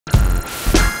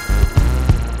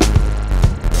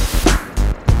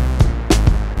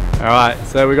Alright,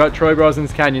 so we got Troy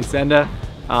Brosnan's Canyon Sender.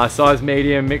 Size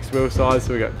medium, mixed wheel size,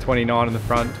 so we got 29 in the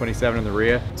front, 27 in the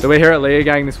rear. So we're here at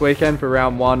Leogang this weekend for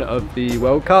round 1 of the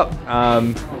World Cup.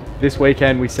 This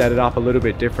weekend we set it up a little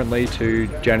bit differently to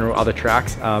general other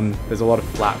tracks. There's a lot of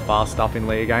flat, fast stuff in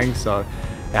Leogang, so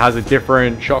it has a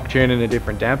different shock tune and a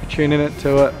different damper tune in it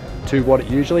to what it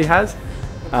usually has.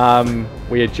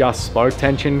 We adjust spoke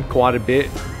tension quite a bit,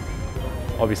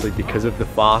 obviously because of the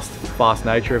fast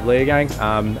nature of Leogang,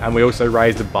 and we also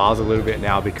raise the bars a little bit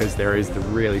now because there is the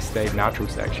really steep natural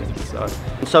section.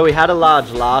 So we had a large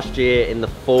last year in the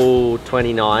full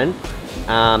 29.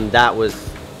 That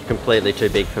was completely too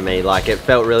big for me. Like, it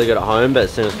felt really good at home, but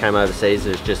as soon as it came overseas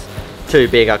it was just too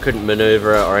big. I couldn't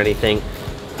maneuver it or anything.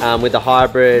 With the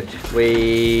hybrid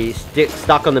we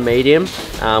stuck on the medium.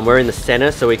 We're in the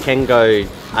center, so we can go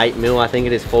 8 mil, I think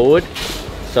it is, forward.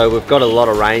 So we've got a lot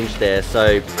of range there.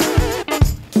 So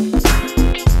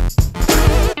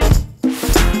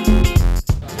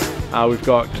we've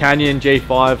got Canyon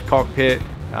G5 cockpit,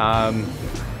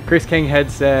 Chris King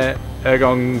headset,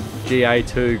 Leogang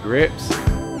GA2 grips,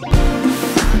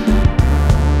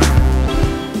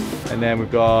 and then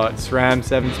we've got SRAM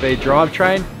 7-speed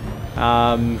drivetrain,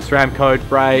 SRAM code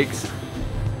brakes,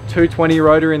 220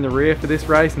 rotor in the rear for this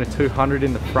race and a 200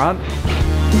 in the front.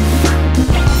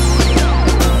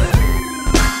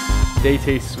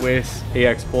 DT Swiss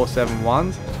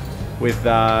EX471s with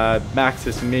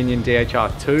Maxxis Minion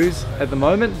DHR2s at the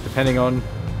moment, depending on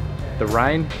the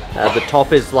rain. The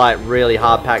top is like really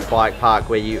hard packed bike park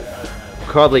where you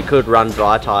probably could run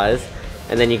dry tyres,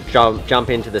 and then you jump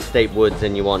into the steep woods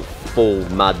and you want full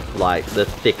mud, like the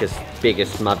thickest,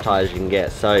 biggest mud tyres you can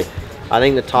get. So I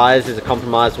think the tyres is a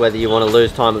compromise whether you want to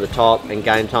lose time at the top and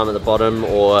gain time at the bottom,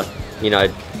 or, you know,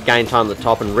 gain time at the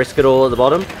top and risk it all at the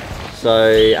bottom.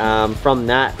 So from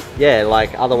that, yeah,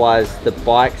 like otherwise the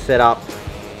bike setup,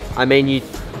 I mean, you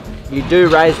do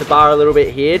raise the bar a little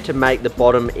bit here to make the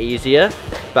bottom easier,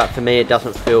 but for me it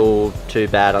doesn't feel too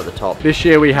bad at the top. This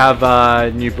year we have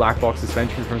new black box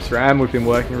suspension from SRAM. We've been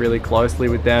working really closely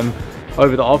with them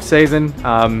over the off season.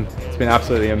 It's been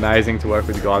absolutely amazing to work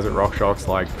with the guys at RockShox.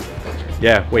 Like,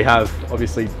 yeah, we have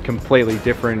obviously completely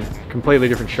different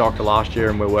shock to last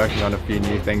year, and we're working on a few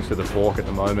new things for the fork at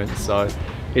the moment. So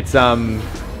it's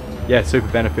yeah, super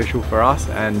beneficial for us,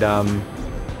 and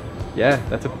yeah,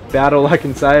 that's about all I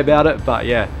can say about it, but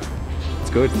yeah,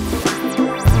 it's good.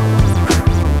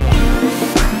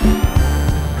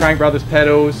 Crank Brothers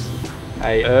pedals,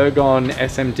 a Ergon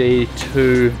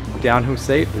SMD2 downhill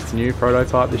seat. It's new,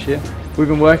 prototype this year. We've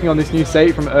been working on this new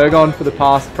seat from Ergon for the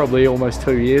past probably almost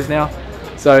 2 years now,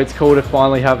 so it's cool to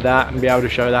finally have that and be able to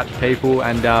show that to people,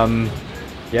 and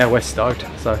yeah, we're stoked,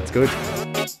 so it's good.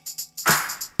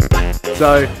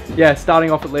 So yeah,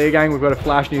 starting off at Leogang, we've got a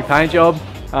flash new paint job.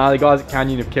 The guys at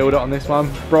Canyon have killed it on this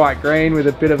one. Bright green with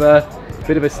a bit of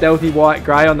a stealthy white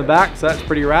grey on the back, so that's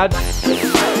pretty rad.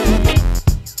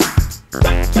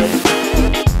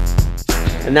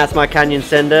 And that's my Canyon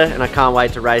Sender, and I can't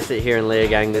wait to race it here in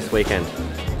Leogang this weekend.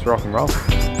 Let's rock and roll.